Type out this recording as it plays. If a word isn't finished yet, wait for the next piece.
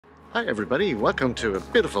Hi everybody, welcome to a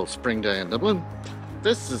beautiful spring day in Dublin.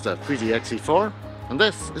 This is the Fuji X-E4 and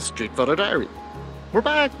this is Street Photo Diary. We're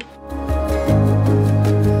back!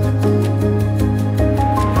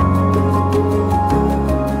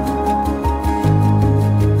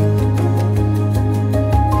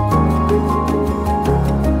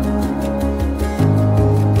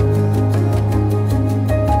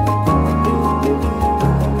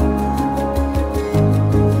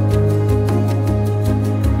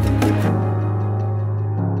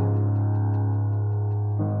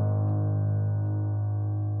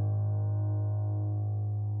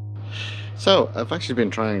 So, I've actually been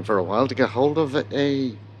trying for a while to get hold of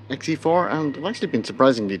a X-E4 and I've actually been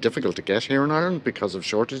surprisingly difficult to get here in Ireland because of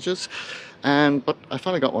shortages. But I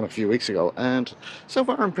finally got one a few weeks ago and so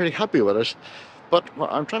far I'm pretty happy with it. But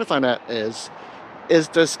what I'm trying to find out is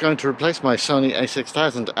this going to replace my Sony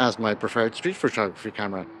A6000 as my preferred street photography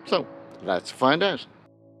camera? So, let's find out.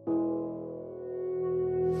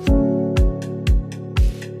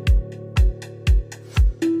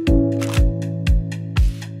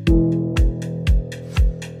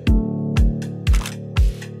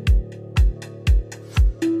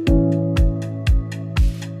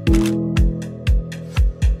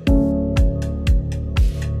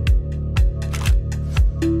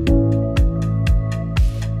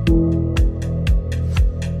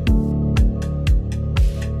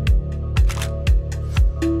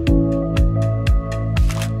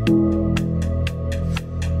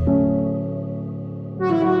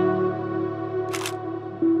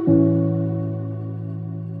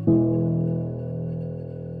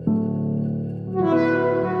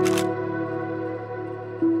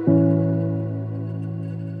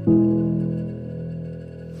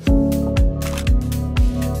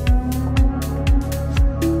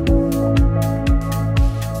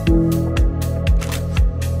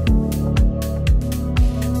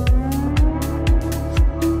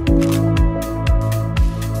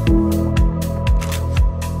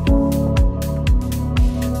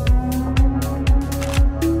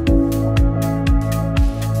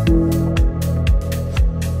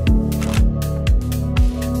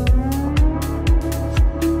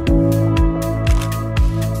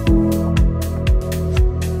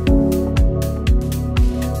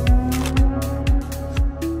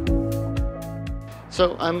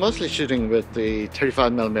 So I'm mostly shooting with the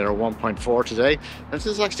 35mm 1.4 today. This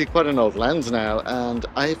is actually quite an old lens now and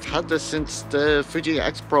I've had this since the Fuji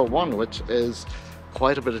X Pro 1, which is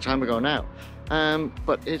quite a bit of time ago now.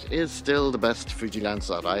 But it is still the best Fuji lens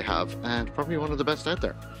that I have and probably one of the best out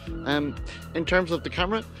there. In terms of the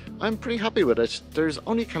camera, I'm pretty happy with it. There's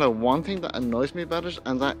only kind of one thing that annoys me about it,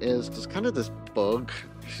 and that is there's kind of this bug.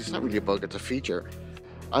 It's not really a bug, it's a feature.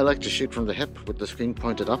 I like to shoot from the hip with the screen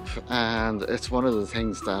pointed up, and it's one of the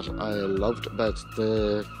things that I loved about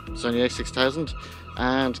the Sony A6000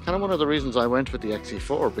 and kind of one of the reasons I went with the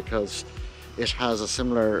X-E4, because it has a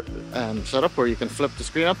similar setup where you can flip the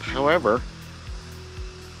screen up. However,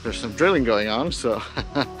 there's some drilling going on, so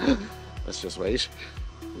let's just wait.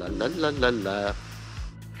 La la la la la.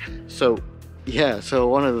 So yeah, so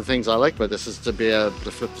one of the things I like about this is to be able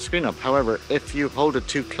to flip the screen up. However, if you hold it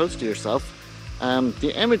too close to yourself,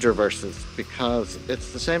 the image reverses, because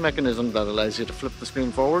it's the same mechanism that allows you to flip the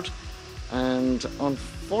screen forward, and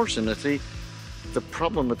unfortunately the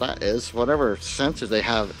problem with that is whatever sensor they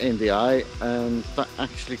have in the eye, that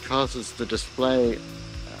actually causes the display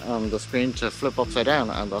on the screen to flip upside down,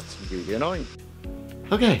 and that's really annoying.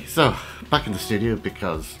 Okay, so back in the studio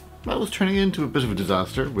because that was turning into a bit of a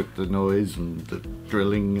disaster with the noise and the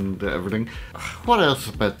drilling and everything. What else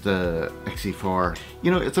about the X-E4?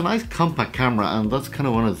 You know, it's a nice compact camera, and that's kind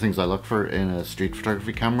of one of the things I look for in a street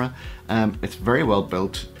photography camera. It's very well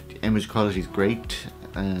built, the image quality is great.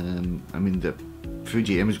 I mean, the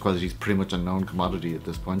Fuji image quality is pretty much a known commodity at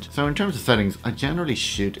this point. So in terms of settings, I generally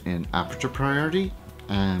shoot in aperture priority,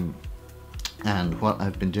 and what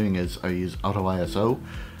I've been doing is I use auto ISO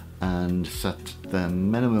and set the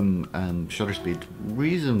minimum shutter speed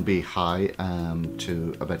reasonably high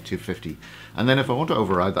to about 250, and then if I want to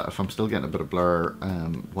override that, if I'm still getting a bit of blur,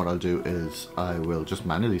 what I'll do is I will just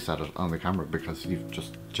manually set it on the camera because you've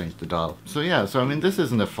just changed the dial. So yeah, so I mean, this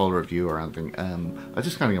isn't a full review or anything. I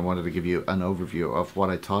just kind of wanted to give you an overview of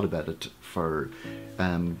what I thought about it for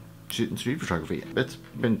shooting street photography. It's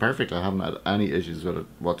been perfect. I haven't had any issues with it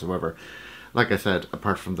whatsoever, like I said,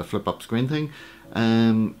 apart from the flip up screen thing.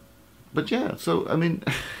 But yeah, so I mean,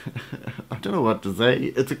 I don't know what to say.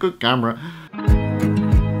 It's a good camera.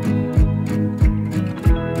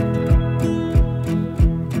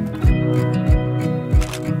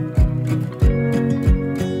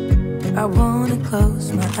 I wanna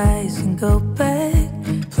close my eyes and go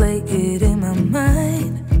back, play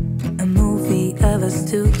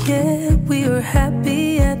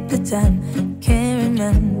happy at the time. Can't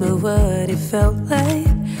remember what it felt like.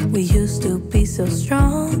 We used to be so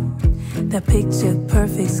strong. That picture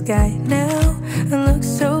perfect sky now it looks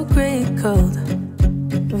so gray and cold.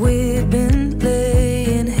 We've been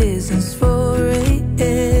laying here since 4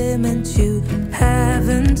 a.m. and you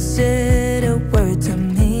haven't said a word to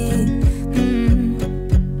me.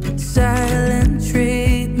 Silent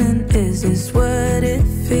treatment, is this what it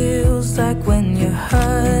feels like when your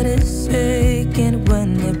heart is aching,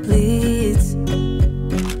 when it bleeds?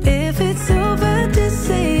 If it's over, just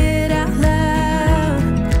say it out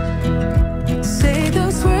loud. Say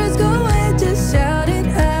those words, go ahead, just shout it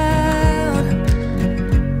out.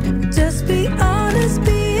 Just be honest,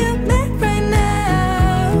 be a man right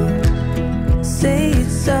now. Say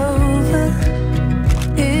it's over,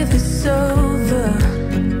 if it's over.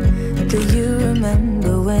 Do you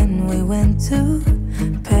remember when we went to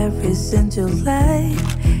Paris in July?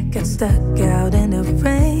 Got stuck out in the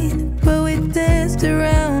rain, but we danced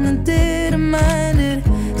around and didn't mind it.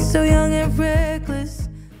 So young and reckless.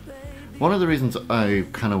 One of the reasons I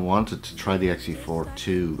kind of wanted to try the XE4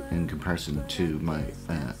 too in comparison to my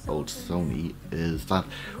old Sony is that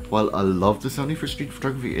while I love the Sony for street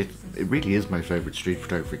photography, it really is my favourite street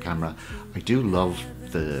photography camera. I do love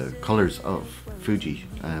the colours of Fuji,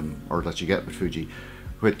 or that you get with Fuji,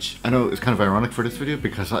 which I know is kind of ironic for this video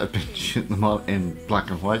because I've been shooting them all in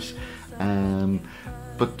black and white.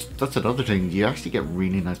 But that's another thing, you actually get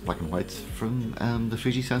really nice black and whites from the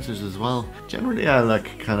Fuji sensors as well. Generally I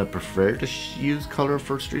kind of prefer to use colour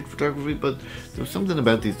for street photography, but there was something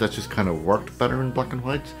about these that just kind of worked better in black and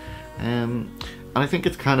white. And I think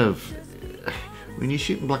it's kind of, when you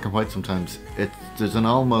shoot in black and white sometimes, there's an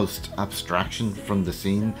almost abstraction from the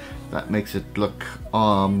scene that makes it look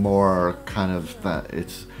more kind of that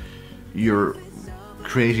you're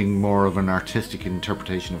creating more of an artistic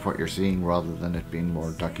interpretation of what you're seeing rather than it being more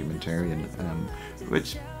documentarian,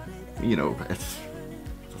 which, you know, it's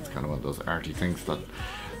kind of one of those arty things that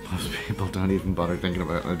most people don't even bother thinking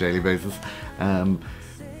about on a daily basis.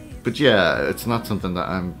 But yeah, it's not something that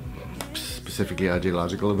I'm specifically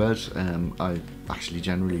ideological about. I actually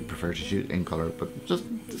generally prefer to shoot in colour, but just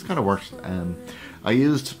this kind of works. I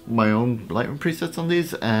used my own Lightroom presets on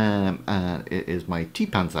these, and it is my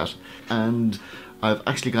T-Pan set, and I've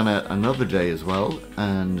actually gone out another day as well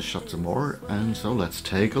and shot some more, and so let's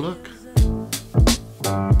take a look.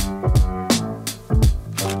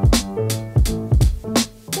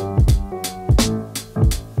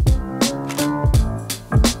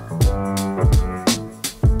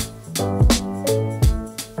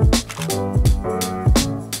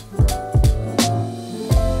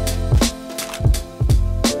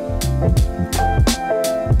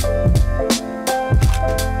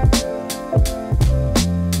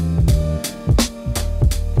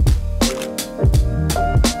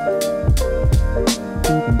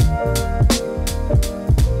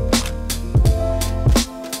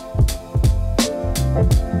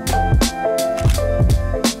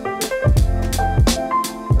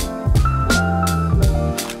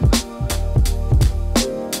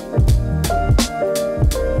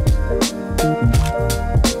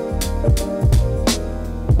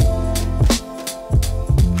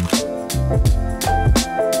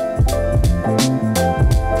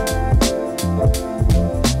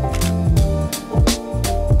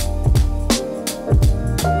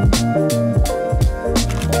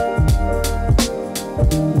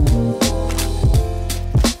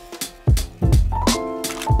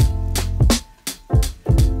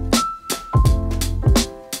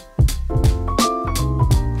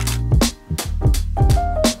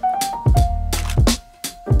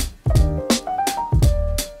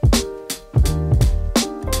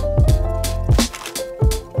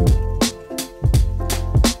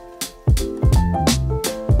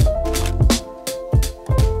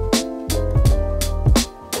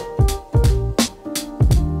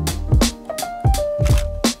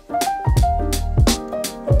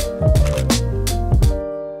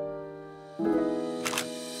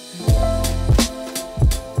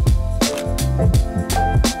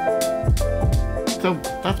 So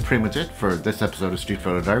that's pretty much it for this episode of Street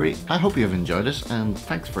Photo Diary. I hope you have enjoyed it, and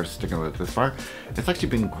thanks for sticking with it this far. It's actually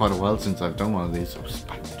been quite a while since I've done one of these.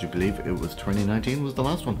 Would you believe it was 2019 was the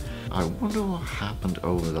last one? I wonder what happened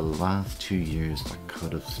over the last 2 years that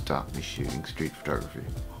could have stopped me shooting street photography.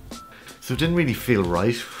 So it didn't really feel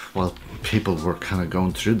right while people were kind of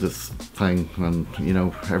going through this thing, and you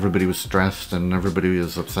know, everybody was stressed and everybody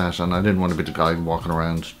was upset, and I didn't want to be the guy walking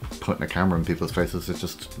around putting a camera in people's faces. It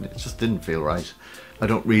just didn't feel right. I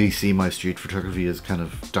don't really see my street photography as kind of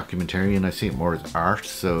documentarian. I see it more as art.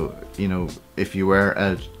 So, you know, if you were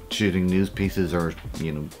out shooting news pieces or,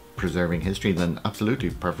 you know, preserving history, then absolutely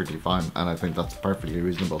perfectly fine, and I think that's perfectly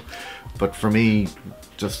reasonable. But for me,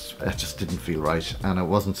 it just didn't feel right, and it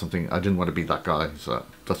wasn't something, I didn't want to be that guy, so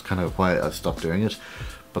that's kind of why I stopped doing it.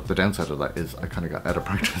 But the downside of that is I kind of got out of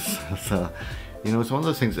practice. So, you know, it's one of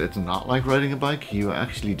those things, it's not like riding a bike. You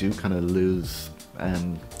actually do kind of lose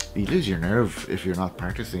you lose your nerve if you're not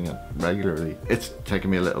practicing it regularly. It's taken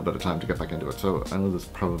me a little bit of time to get back into it, so I know this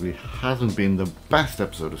probably hasn't been the best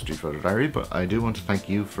episode of Street Photo Diary, but I do want to thank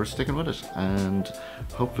you for sticking with it, and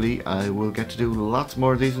hopefully I will get to do lots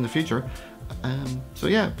more of these in the future. So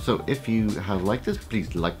yeah, so if you have liked this,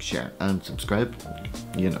 please like, share and subscribe,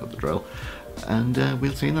 you know the drill, and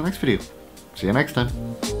we'll see you in the next video. See you next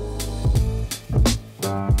time.